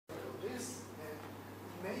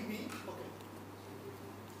maybe, okay.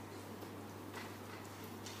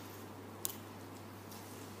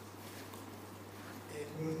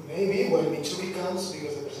 Maybe when Mitsubi comes,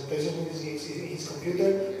 because the presentation is his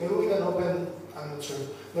computer, maybe we can open, I'm not sure,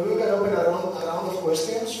 maybe we can open a round of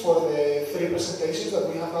questions for the 3 presentations that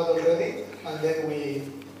we have had already, and then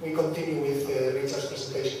we continue with Richard's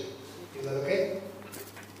presentation. Is that okay?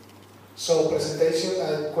 So presentation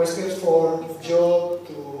and questions for Joe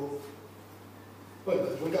to, well,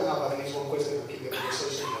 but we can have at least one question to keep the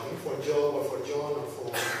conversation going, for Joe or for John or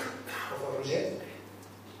for Roger.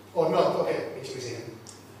 Or not, okay, Mitsubi's here.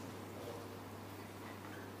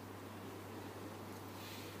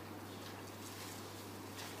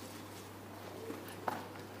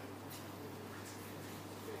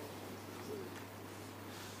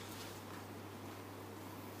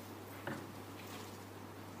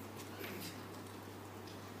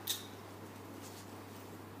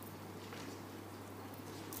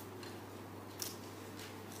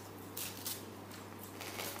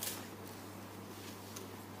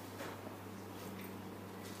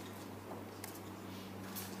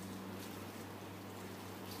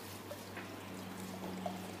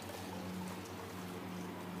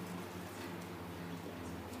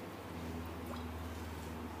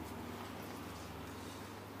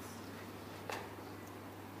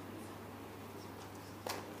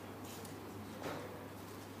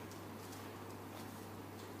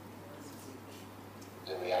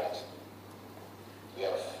 The reality. We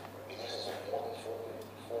have in excess of more than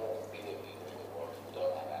 4 billion people in the world who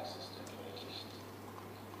don't have access to communications.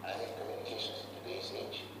 And I think communications in today's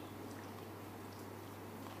age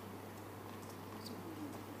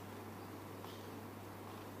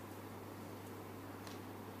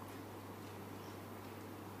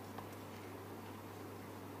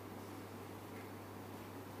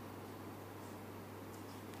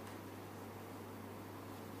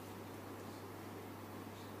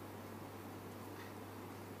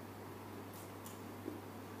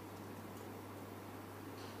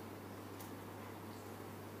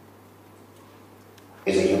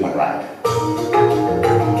is a human right.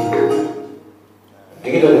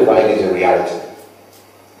 Digital divide is a reality.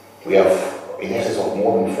 We have in excess of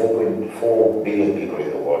more than 4.4 billion people in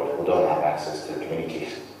the world who don't have access to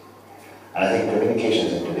communications. And I think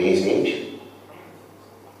communications in today's age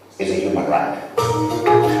is a human right.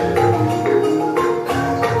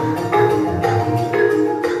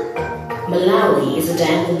 Malawi is a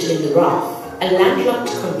diamond in the rough, a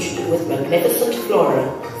landlocked country with magnificent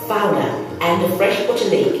flora, fauna, and a freshwater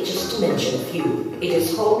lake, just to mention a few. It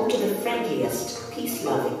is home to the friendliest,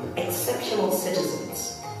 peace-loving, exceptional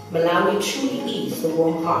citizens. Malawi truly is the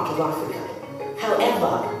warm heart of Africa.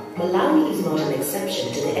 However, Malawi is not an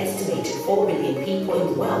exception to the estimated 4 billion people in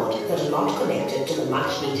the world that are not connected to the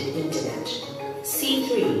much-needed internet.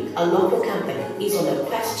 C3, a local company, is on a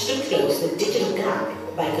quest to close the digital gap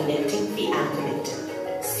by connecting the unconnected.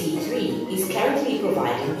 C3 is currently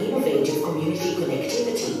providing innovative community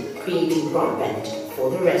connectivity, creating broadband for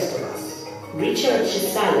the rest of us. Richard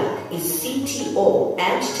Chisala is CTO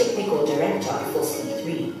and Technical Director for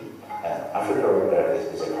C3. Africa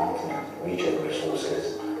is a continent rich in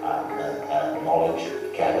resources, knowledge,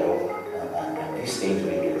 capital, and these things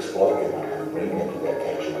we need to exploit them and bring them to the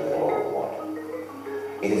attention of the global world.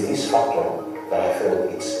 It is this factor that I feel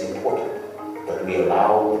it's important that we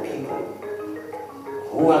allow the people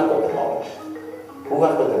who have got the knowledge, who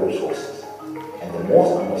have got the resources, and the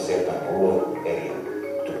most underserved and rural area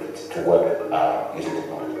to work using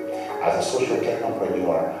technology. As a social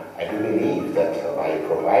technopreneur, I do believe that by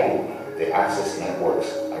providing the access networks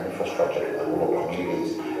and infrastructure to the rural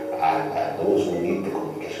communities and those who need the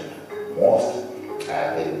communication most,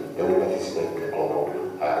 then they will participate in the global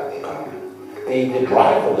economy. The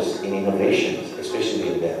drivers in innovations, especially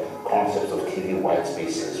in the concepts of TV white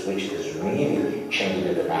spaces, which is really changing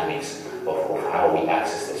the dynamics of how we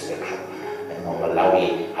access the spectrum. And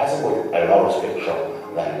Malawi hasn't got a lot of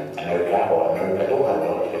spectrum than America, or America don't have a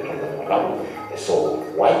lot of spectrum than Malawi. So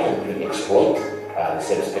why can't we exploit the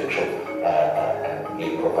same spectrum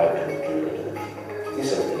and provide connectivity to the people?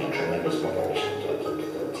 This has been a tremendous motivation to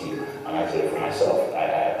the team. And I say for myself,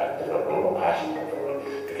 I've developed a lot of passion for it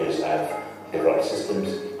because I've developed systems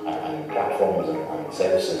and platforms and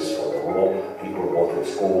services for the rural people, both in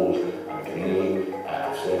schools and community.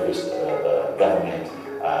 I've serviced government,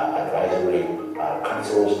 advisory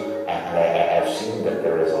councils, and I have seen that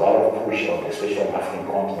there is a lot of push on, especially on the African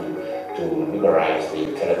continent, to liberalize the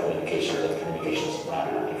telecommunications and communications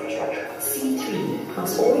infrastructure. C3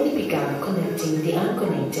 has already begun connecting the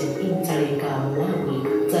unconnected in Chisala,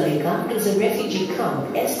 Malawi. Chisala is a refugee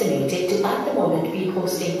camp estimated to at the moment be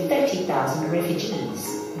hosting 30,000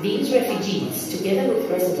 refugees. These refugees, together with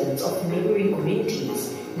residents of neighboring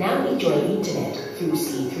communities, now enjoy internet through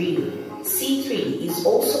C3. C3 is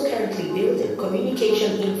also currently building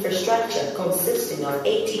communication infrastructure consisting of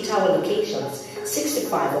 80 tower locations,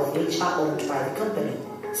 65 of which are owned by the company.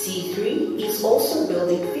 C3 is also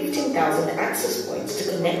building 15,000 access points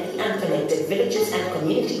to connect the unconnected villages and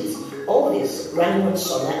communities, all this running on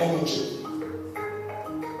solar energy.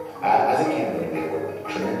 As a company, we have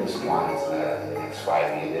tremendous plans in the next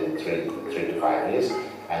 5 years, 3 to 5 years,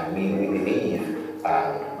 and we believe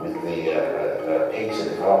with the pace of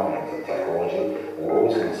development in technology, we're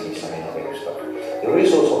always going to see some innovative stuff. There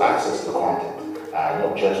is also access to content,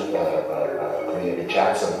 not just community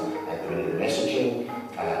chats and community messaging,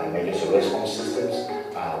 emergency response systems.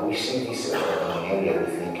 We see this as an area we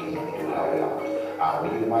think we need to help out.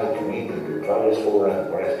 We might read in various forums,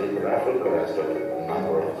 various people in Africa has got a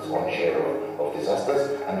number of its own share of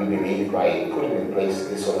disasters, and we believe by putting in place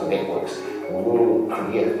these sort of networks, we will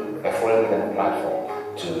create a framework and a platform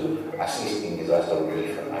to assist in disaster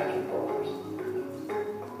relief and management programs.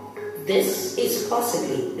 This is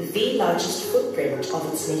possibly the largest footprint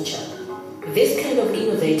of its nature. This kind of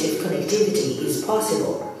innovative connectivity is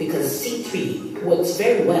possible because C3 works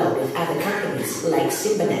very well with other companies like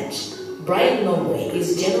Simbanet. Brian Longway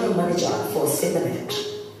is General Manager for Simbanet.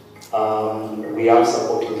 We are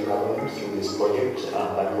supporting the government through this project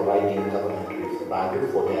by providing government with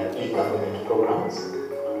bandwidth for their e-government programs.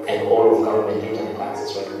 And all of government internet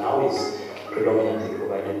access right now is predominantly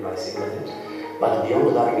provided by Simbanet. But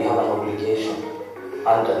beyond that, we have an obligation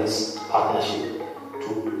under this partnership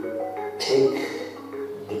to take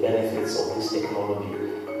the benefits of this technology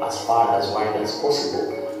as far and as wide as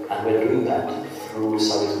possible. And we're doing that through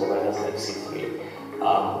service providers like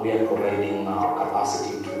C3. We are providing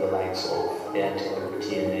capacity to the likes of Airtel,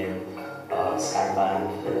 TNM,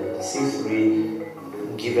 Skyband, C3.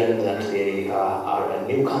 Given that they are a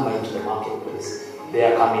newcomer into the marketplace, they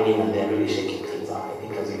are coming in and they are really shaking things up. I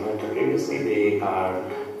think, as you heard previously, they are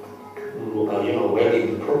well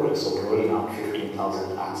in the progress of rolling out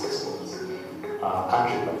 15,000 access points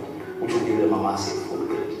countrywide, which will give them a massive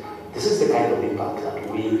footprint. This is the kind of impact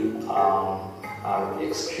that we are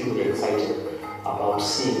extremely excited about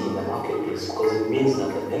seeing in the marketplace, because it means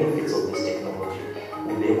that the benefits of this technology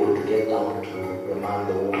will be able to get down to the man,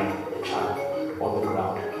 the woman, the child on the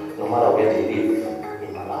ground, no matter where they live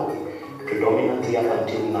in Malawi. Predominantly up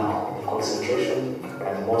until now, the concentration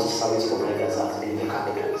and most service providers has been the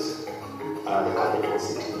capitals. The capital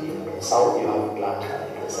city. In the south you have Atlanta,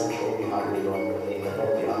 in the central you have Lilongwe, in the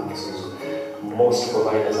north you have Misuzu. Most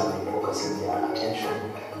providers have been focusing their attention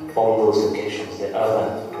on those locations, the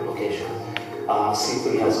urban locations.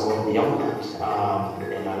 C3 has gone beyond that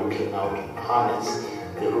and are looking now to harness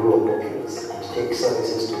the rural populace and take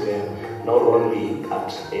services to them not only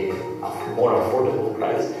at a more affordable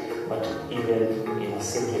price, but even in a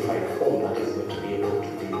simplified form that is going to be able to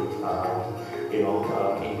be,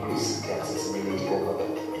 increase the accessibility over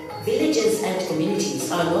there. Villages and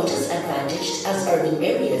communities are not as advantaged as urban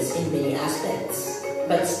areas in many aspects,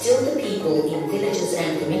 but still the people in villages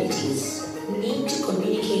and communities need to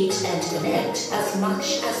communicate and connect as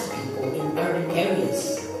much as the people in urban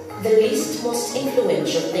areas. The least most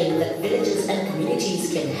influential thing that villages and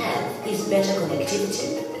communities can have is better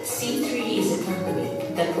connectivity. C3 is a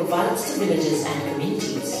company that provides to villages and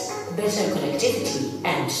communities better connectivity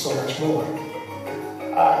and so much more.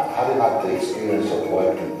 Having had the experience of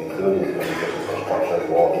working in building communication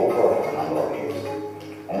infrastructure world over for a number of years,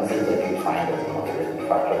 one of the things that you find as a motivating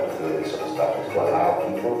factor to do this sort of stuff is to allow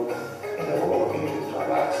people in the rural communities to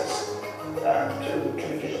have access to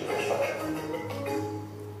communication infrastructure.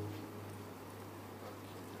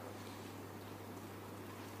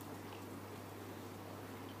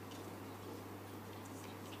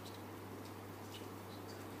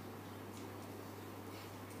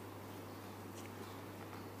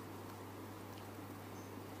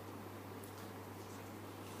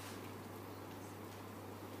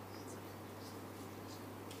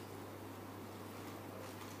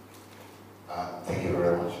 Thank you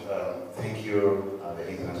very much. Thank you, the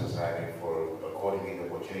Internet Society, for according me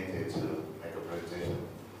the opportunity to make a presentation.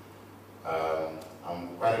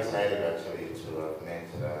 I'm quite excited actually to have met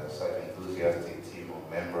such an enthusiastic team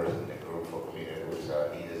of members in the group for community which are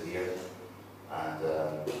leaders here.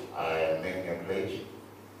 And I am making a pledge.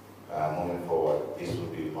 Moving forward, this will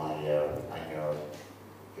be my annual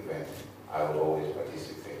event. I will always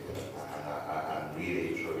participate, and I'm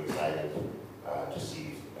really truly excited to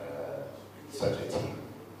see such a team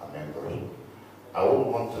of members. I won't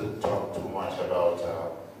want to talk too much about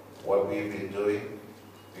what we've been doing,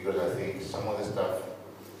 because I think some of the stuff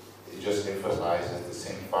just emphasizes the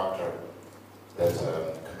same factor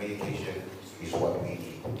that communication is what we need.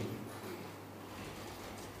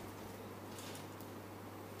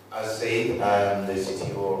 As said, I'm the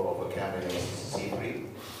CTO of a company, C3.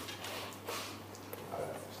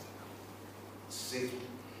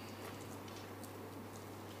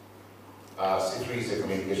 C3 is a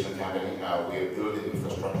communication company. We are building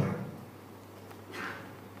infrastructure.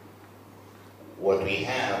 What we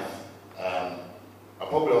have, I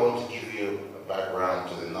probably want to give you a background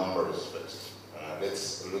to the numbers, but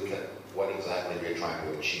let's look at what exactly we're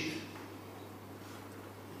trying to achieve.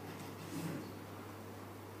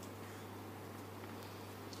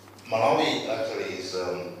 Malawi actually is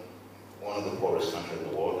one of the poorest countries in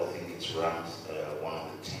the world. I think it's ranked one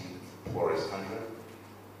of the 10 poorest countries.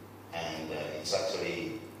 And it's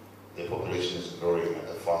actually, the population is growing at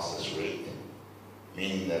the fastest rate,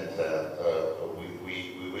 meaning that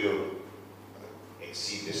we will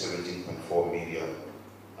exceed the 17.4 million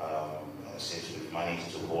since we've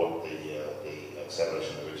managed to hold the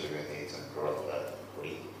acceleration of return rates and growth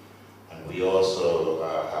rate. And we also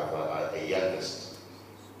have a youngest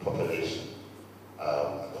population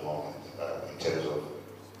at the moment in terms of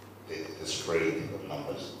the spread of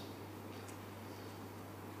numbers.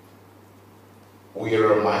 We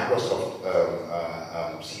are a Microsoft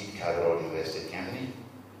seed capital invested company.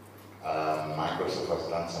 Microsoft has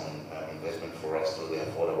done some investment for us through the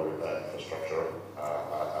affordable infrastructure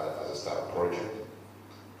as a start project.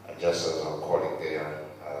 Just as our colleague there,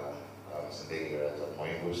 Sandegi at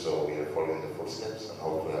Moingu, so we are following the footsteps, and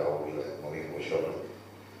hopefully I will be at Moingu shortly.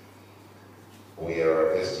 We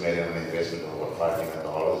are estimating an investment of about $5 million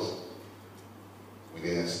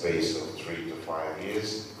within a space of 3 to 5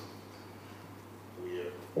 years.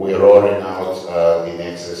 We are rolling out in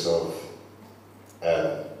excess of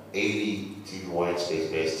 80 TV white space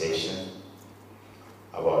base stations,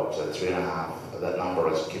 about 3.5. That number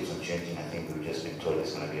keeps on changing. I think we've just been told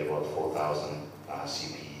it's going to be about 4,000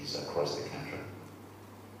 CPEs across the country.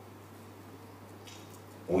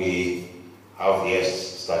 We have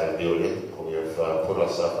started building. We have put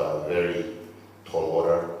ourselves a very tall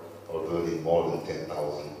order of building more than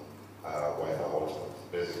 10,000 Wi-Fi hotspots.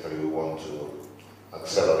 Basically, we want to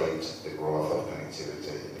accelerate the growth of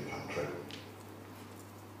connectivity in the country.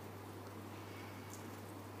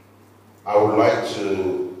 I would like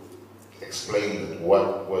to explain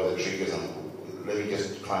what were the triggers, and let me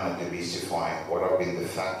just try and demystify what have been the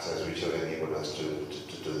factors which have enabled us to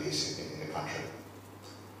do this in the country.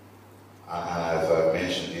 And I've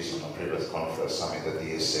mentioned this on a previous conference summit at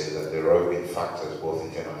the ESA, that there have been factors, both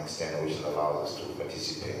internal and external, which allow us to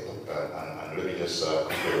participate. And let me just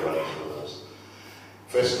quickly run through those.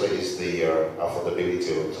 Firstly is the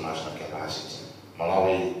affordability of international capacity.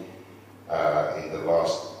 Malawi, in the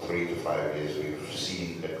last 3 to 5 years, we've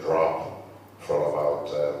seen a drop from about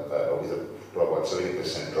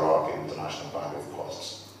 70% drop in international bandwidth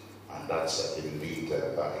costs, and that's indeed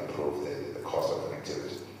improved the cost of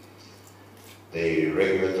connectivity. The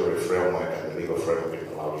regulatory framework and the legal framework in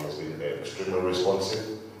Malawi has been extremely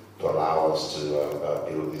responsive to allow us to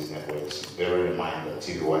build these networks. Bearing in mind that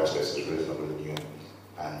TV white space is reasonably new,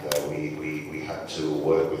 and we had to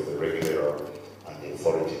work with the regulator and the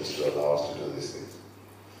authorities to allow us to do these things.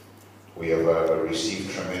 We have received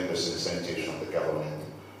tremendous incentives from the government,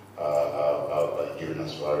 giving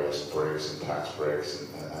us various breaks and tax breaks,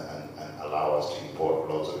 and allow us to import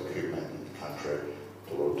loads of equipment in the country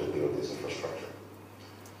to build this infrastructure.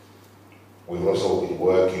 We've also been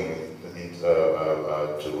working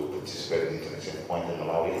to participate in the Internet Point in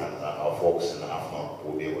Malawi, and our folks in AFNO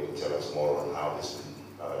will be able to tell us more on how this has been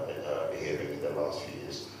behaving in the last few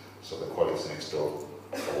years. So the colleagues next door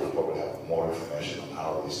will probably have more information on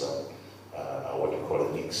how this, what we call a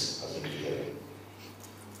mix, has been behaving.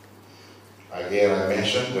 Again, I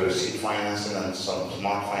mentioned the seed financing and some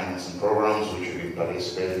smart financing programs which we've been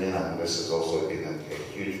participating in, and this has also been a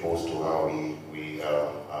huge boost to how we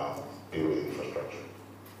build infrastructure.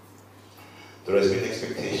 There has been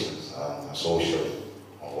expectations socially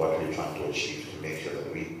on what we're trying to achieve to make sure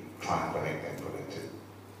that we try and connect and connect it.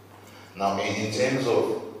 Now, in terms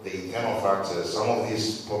of the internal factors, some of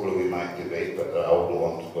these probably we might debate, but I wouldn't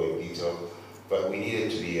want to go in detail. But we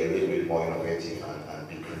needed to be a little bit more innovative and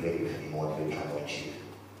be creative in what we're trying to achieve.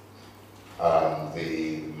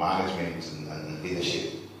 The management and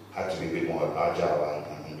leadership had to be a bit more agile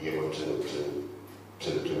and be able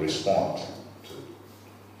to respond to.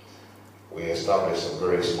 We established a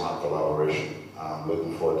very smart collaboration. I'm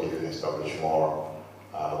looking forward to even establish more.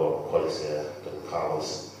 Colleagues here, Dr.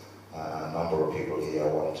 Carlos, a number of people here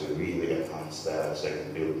want to really enhance that so they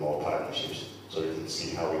can build more partnerships, so we can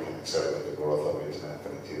see how we can accelerate the growth of internet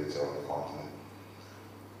connectivity on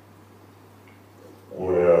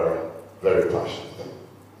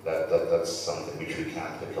that's something which we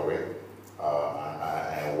can't take away.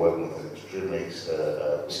 And working with extremely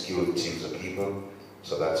skilled teams of people,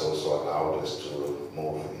 so that's also allowed us to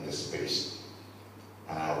move in this space.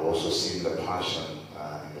 And I've also seen the passion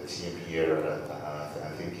in the team here, and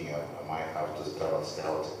I'm thinking I might have to start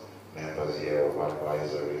scout members here of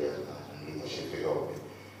advisory and leadership to help me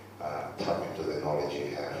tap into the knowledge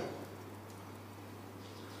we have.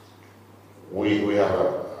 We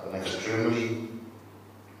have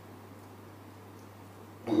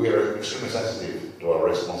we are extremely sensitive to our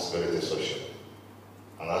responsibility socially.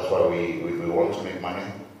 And that's why we want to make money.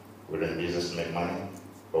 We're in business to make money,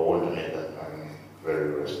 but we want to make that money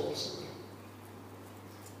very responsibly.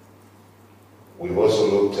 We've also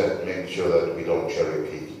looked at making sure that we don't cherry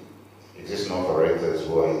pick. Existing operators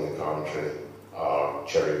who are in the country are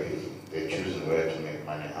cherry picking. They're choosing where to make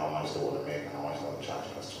money, how much they want to make, and how much they want to charge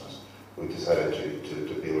customers. We decided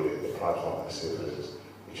to build a platform and services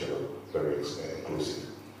which are very inclusive.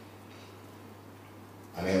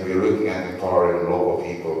 And then we're looking at empowering local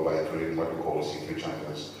people by creating what we call C3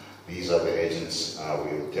 champions. These are the agents.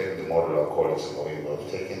 We've taken the model our colleagues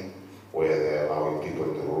have taken, where they're allowing people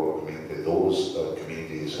in the rural community, those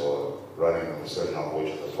communities who are running a certain number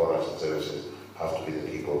of products and services have to be the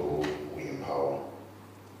people who we empower.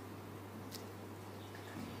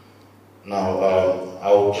 Now,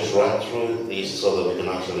 I'll just run through these so that we can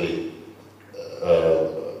actually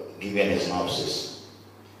give you a synopsis.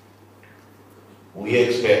 We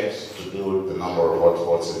expect to build the number of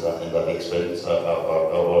hotspots in that expense.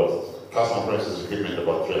 Our customer premises equipment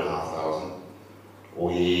about 3,500.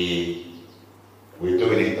 We're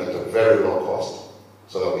doing it at a very low cost,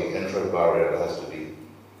 so that the entry barrier has to be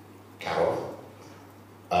cut off.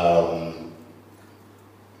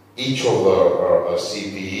 Each of our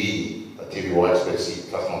CPE, TV white space,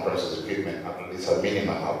 customer premises equipment, at least a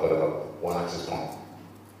minimum, have got about one access point.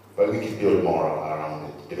 But we can build more around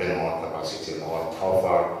it, depending on capacity and how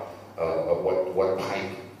far, what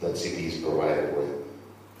pipe that CPE is provided with.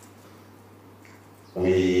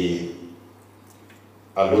 We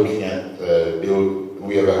are looking at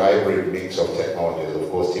we have a hybrid mix of technologies. Of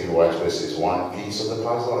course, TV white space is one piece of the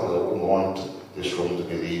puzzle, and I wouldn't want this room to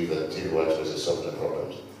believe that TV white space is solving the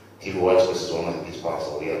problems. TV white space is one of these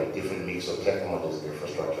puzzles. We have a different mix of technologies and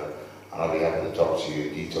infrastructure, and I'll be happy to talk to you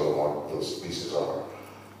in detail on what those pieces are.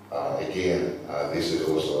 Again, this is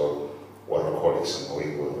also what our colleagues in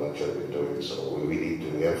Malawi have actually been doing, so we need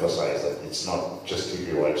to emphasize that it's not just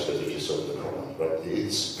TV white space which is solving the problem, but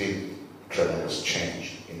it's been tremendous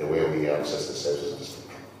change in the way we access the services in the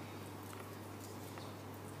spectrum.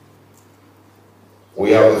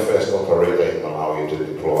 We are the first operator in Malawi to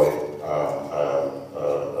deploy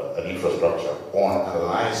an infrastructure on a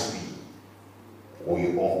line speed.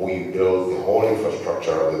 We build the whole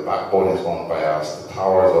infrastructure. The backbone is owned by us. The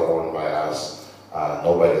towers are owned by us.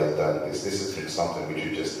 Nobody has done this. This has been something which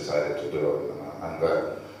we just decided to do, and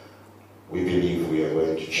we believe we are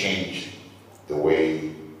going to change the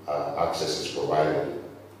way access is provided.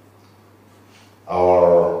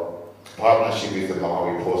 Our partnership with the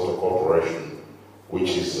Malawi Postal Corporation, which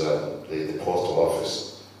is the postal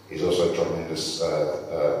office, is also a tremendous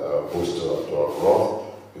boost to our growth,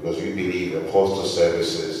 because we believe that postal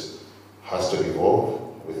services has to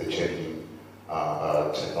evolve with the changing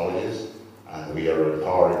technologies, and we are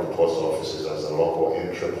empowering the postal offices as a local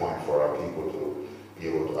entry point for our people to be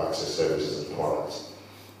able to access services and products.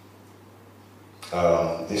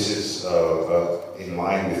 This is in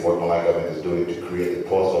line with what Malawi government is doing to create a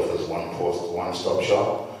post office, one-stop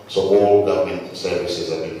shop. So all government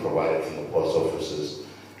services are being provided from the post offices,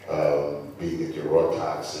 be it your road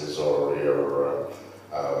taxes or your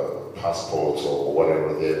passports or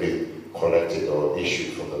whatever, they're being collected or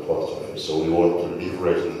issued from the post office. So we want to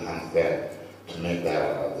leverage and enhance that to make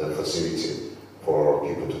that the facility for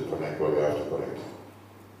people to connect where they have to connect.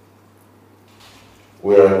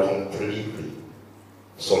 We are completely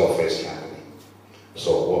solar-based company.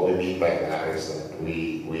 So what we mean by that is that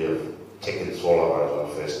we have taken solar as our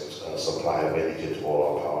first supply of energy to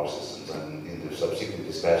all our power systems, and in the subsequent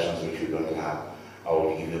discussions which we're going to have, I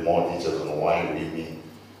will give you more details on why we mean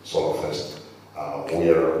solar first. We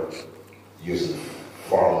are using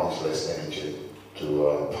far much less energy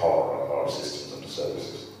to power our systems and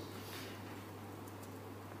services.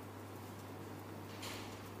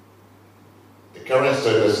 The current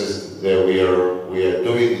status is that we are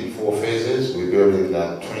doing in 4 phases. We're building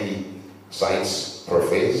 20 sites per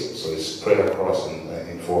phase, so it's spread across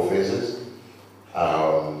in 4 phases.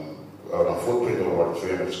 On a footprint of about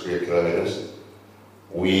 300 square kilometers.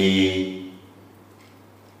 We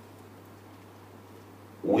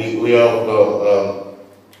have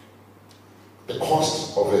the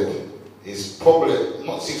cost of it probably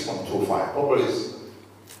not 6.25, probably is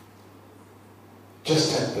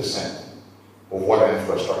just 10% of what an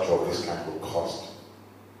infrastructure of this kind would cost.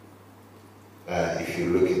 If you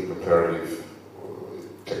look at comparative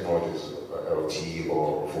technologies, LTE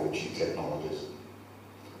or 4G technologies.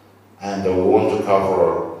 And we want to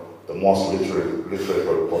cover the most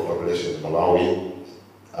literate population in Malawi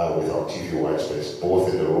with our TV white space, both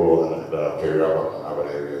in the rural and peri-urban and urban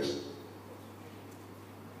areas.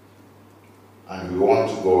 And we want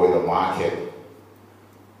to go in the market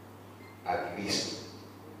at least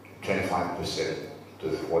 25% to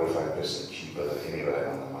 45% cheaper than any right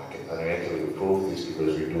on the market. And we actually prove this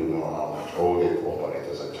because we do know how much all the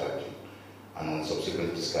operators are charging. And on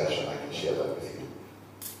subsequent discussion, I can share that with you.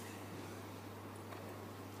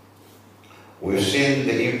 We've seen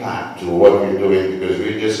the impact to what we're doing because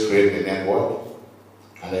we just created a network,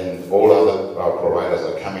 and then all other providers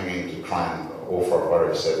are coming in to try and offer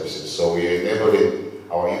various services. So we are enabling,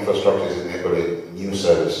 our infrastructure is enabling new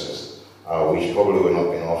services, which probably were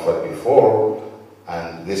not being offered before,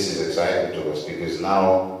 and this is exciting to us because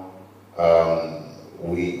now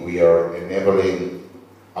we are enabling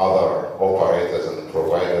other operators and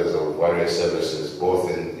providers of various services, both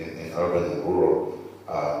in urban and rural,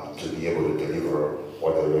 to be able to deliver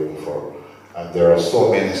what they're looking for. And there are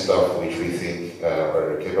so many stuff which we think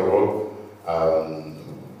are capable,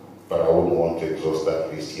 but I wouldn't want to exhaust that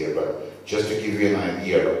list here. But just to give you an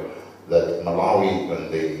idea, that Malawi,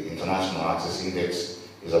 when the International Access Index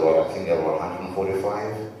is about, I think, about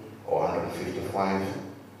 145 or 155,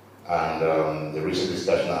 and the recent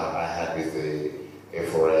discussion I had with the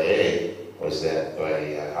F4AA was that by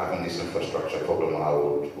having this infrastructure, probably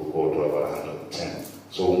Malawi will go to about 110.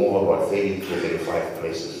 So we'll move about 30 to 35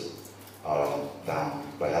 places down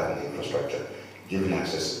by having the infrastructure. Given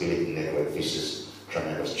accessibility network, this is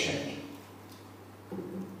tremendous change.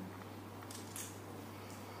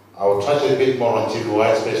 I will touch a bit more on TV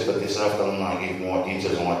white space, but this afternoon I'll give more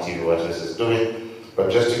details on what TV white space is doing. But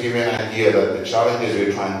just to give you an idea that the challenges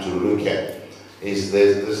we're trying to look at is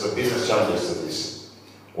there's a business challenges to this.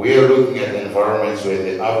 We are looking at environments where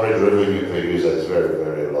the average revenue per user is very,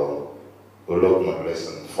 very low. We're looking at less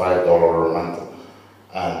than $5 a month.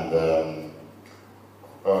 And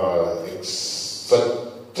it's such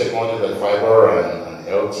technology like fiber and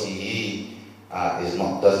LTE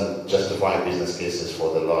doesn't justify business cases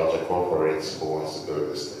for the larger corporates who wants to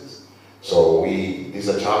build these things. So these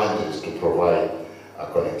are challenges to provide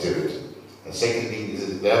connectivity. And second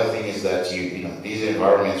thing, the other thing is that these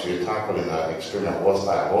environments we're tackling are extremely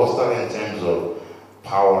hostile. Hostile in terms of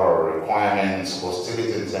power requirements,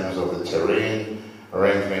 hostility in terms of the terrain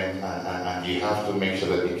arrangement, and you have to make sure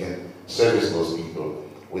that you can service those people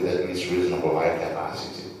with at least reasonable high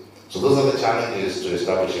capacity. So those are the challenges to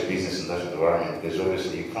establish a business in that environment, because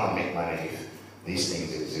obviously you can't make money if these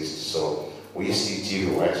things exist. So we see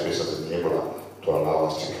TV white space as an enabler to allow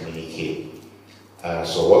us to communicate.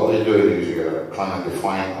 So what we're doing is we're trying to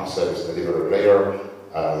define our service delivery layer,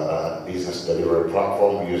 business delivery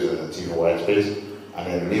platform using the TV white space, and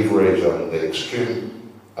then leverage on the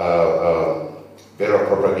extreme better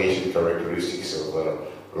propagation characteristics of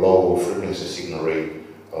low frequency signal rate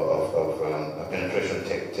of penetration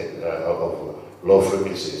of low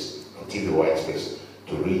frequencies for TV white space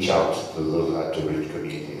to reach out to those to rich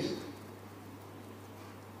communities.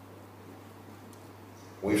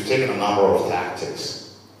 We've taken a number of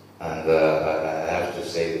tactics, and I have to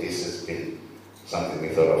say this has been something we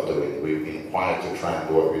thought of doing. We've been quiet to try and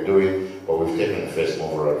do what we're doing, but we've taken a first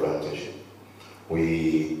mover advantage.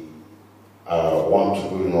 We want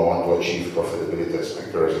to achieve profitability as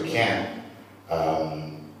quickly as we can,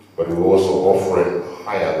 but we're also offering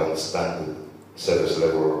higher than standard service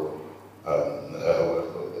level,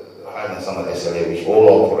 higher than standard SLA, which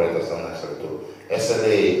all operators don't necessarily do.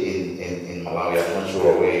 SLA in Malawi, I'm not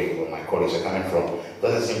sure where my colleagues are coming from,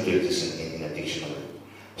 doesn't seem to exist in a dictionary.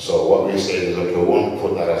 So what we're saying is, okay, we want to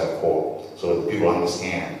put that as a core so that people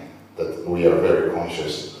understand that we are very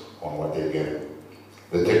conscious on what they're getting.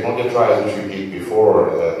 The technology trials which we did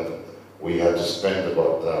before, we had to spend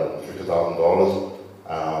about $50,000.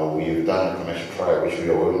 We've done a commercial trial which we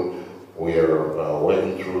are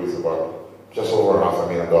working through with about just over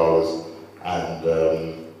 $500,000, and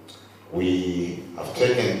we have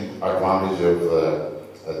taken advantage of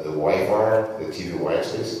the Wi-Fi, the TV white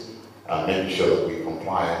space, making sure that we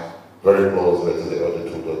comply very closely to the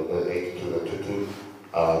 822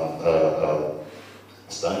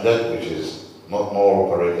 standard, which is not more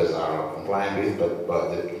operators are complying with, but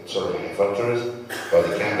the manufacturers, but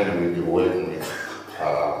the company we'll be working with,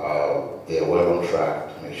 they are well on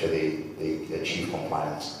track to make sure they achieve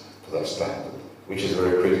compliance to that standard, which is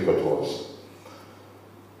very critical to us.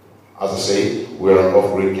 As I say, we're an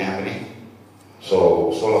off-grid company,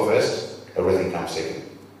 so solar first, everything comes second.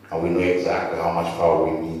 And we know exactly how much power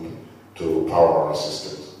we need to power our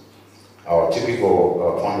systems. Our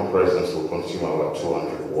typical point of presence will consume about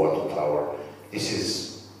 200 watt of power. This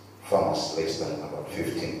is far much less than about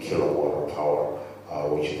 15 kilowatt of power,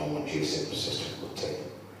 which a normal GSM system would take.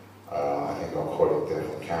 I think our colleague there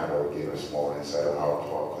from Canada will give us more insight on how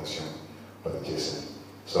power consumed by the GSM.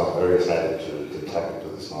 So I'm very excited to tap into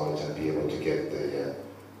this knowledge and be able to get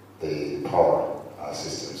the power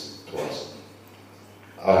systems to us.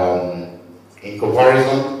 In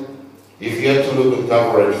comparison, if you have to look at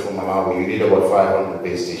coverage for Malawi, you need about 500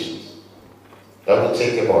 base stations. That would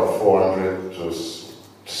take about $400 to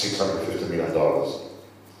 $650 million.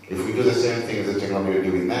 If we do the same thing as the technology we're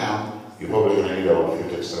doing now, you're probably going to need about $50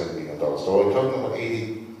 to $70 million. So we're talking about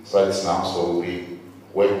 80 sites now, so we'll be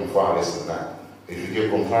working far less than that. If you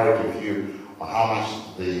give a comparative view on how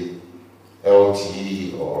much the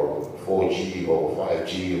LTE or 4G or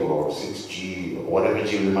 5G or 6G or whatever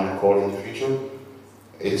G we might call it in the future,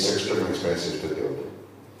 it's extremely expensive to build.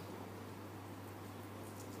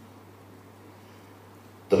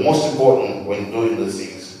 The most important when doing these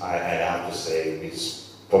things, I have to say,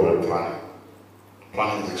 is probably planning.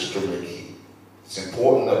 Planning is extremely key. It's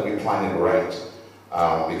important that we plan it right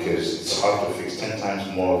because it's hard to fix, 10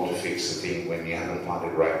 times more to fix the thing when you haven't planned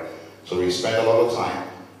it right. So we spend a lot of time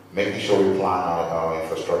making sure we plan our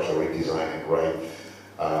infrastructure, we design it right.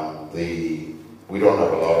 We don't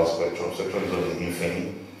have a lot of spectrum. Spectrum is only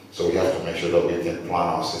infinite, so we have to make sure that we can plan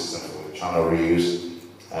our system for channel reuse.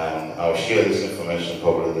 I'll share this information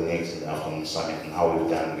probably in the next afternoon summit and how we've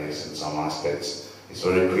done this in some aspects. It's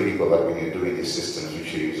very critical that when you're doing these systems,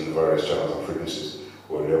 which you use in various channels and frequencies,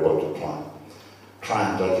 we're able to plan. Try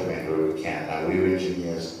and document where we can. And we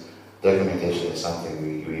engineers, documentation is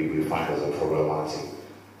something we find as a problematic.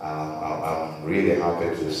 I'm really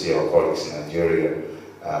happy to see our colleagues in Nigeria.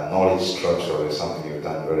 Knowledge structure is something you've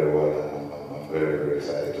done very well, and I'm very, very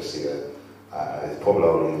excited to see that. Probably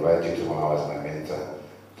I will invite you to Malawi as my mentor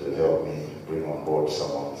to help me bring on board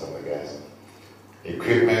some of the guys.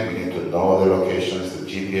 Equipment, we need to know the locations, the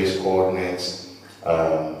GPS coordinates,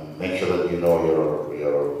 make sure that you know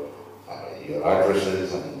your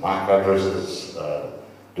addresses and MAC addresses,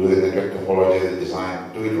 do the network topology, the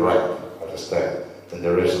design, do it right, understand. Then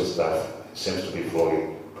the rest of the stuff seems to be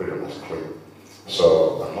flowing pretty much clean.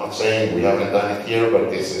 So I'm not saying we haven't done it here, but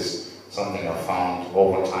this is something I've found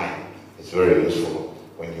over time. It's very useful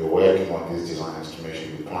when you're working on these designs to make sure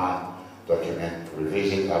you plan, document,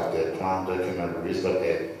 revisit, update, plan, document, revisit,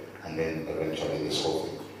 update, and then eventually this whole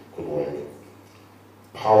thing could work.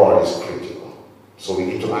 Power is critical. So we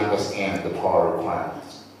need to understand the power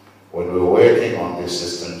requirements. When we're working on these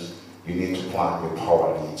systems, you need to plan your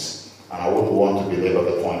power needs. And I wouldn't want to belabor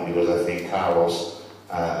the point because I think Carlos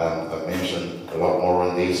mentioned a lot more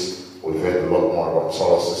on this. We've heard a lot more about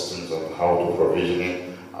solar systems and how to provision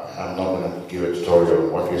it. I'm not going to give a tutorial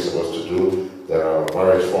on what we're supposed to do. There are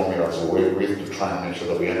various formulas we work with to try and make sure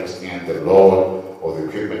that we understand the load of the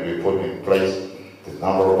equipment we put in place, the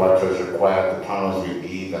number of batteries required, the panels we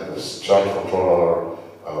need, and the charge controller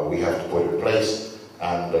we have to put in place.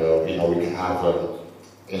 And we can have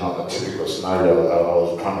a typical scenario. I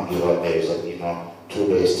was trying to give out there is that 2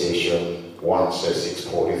 base station, 1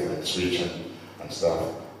 6-port Ethernet switch and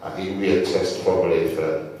stuff. And we had test probably if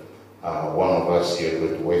one of us here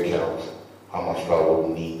could work out how much power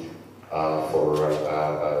we need for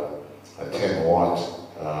a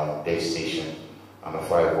 10-watt base station and a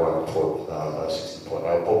 5-watt port, 16-port.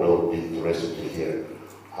 I probably would be interested to hear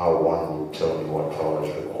how one would tell me what power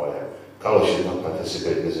is required. Carlos should not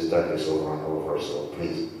participate because he's done this over and over, so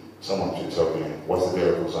please, someone should tell me what the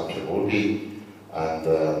data consumption will be and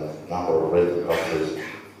the number of rated batteries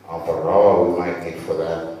per hour we might need for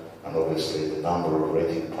that, and obviously the number of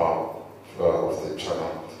rating power of the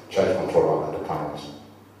charge controller and the panels.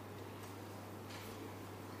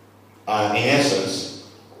 In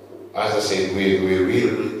essence, as I said, we're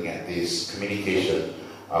really looking at this communication,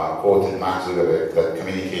 quoting Max Zuckerberg, that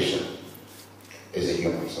communication is a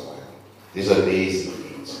human survival. These are basic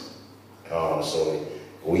needs. So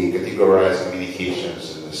we categorize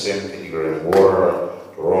communications in the same category as water,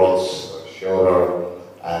 roads, shelter,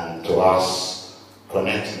 and to us,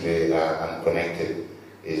 connecting the unconnected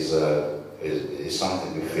is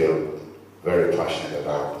something we feel very passionate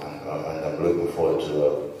about, and I'm looking forward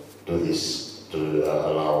to do this to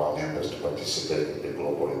allow our members to participate in the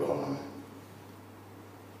global economy.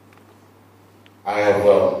 I have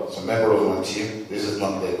some members of my team. This is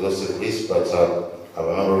not the exhaustive list, but I have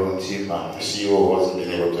a member of my team. The CEO wasn't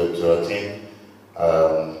been able to attend.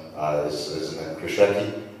 His name Krishaki.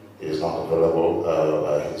 is not available.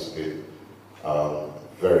 He's been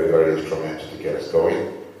very, very instrumental to get us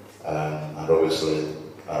going. And obviously,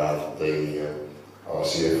 our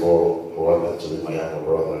CFO, who happens to be my younger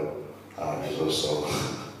brother, is also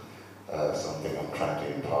something I'm trying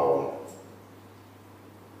to empower.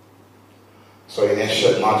 So in a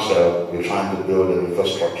nutshell, we're trying to build an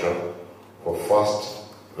infrastructure for fast,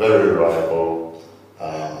 very reliable,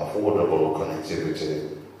 affordable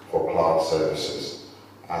connectivity for cloud services.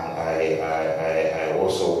 And I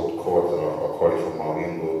also would quote from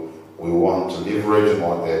Mawingu, we want to leverage on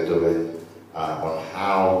what they're doing on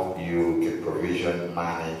how you can provision,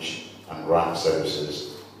 manage, and run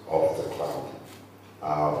services off the cloud.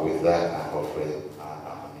 With that, hopefully,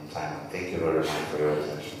 I'm in time. Thank you very much for your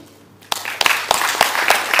attention.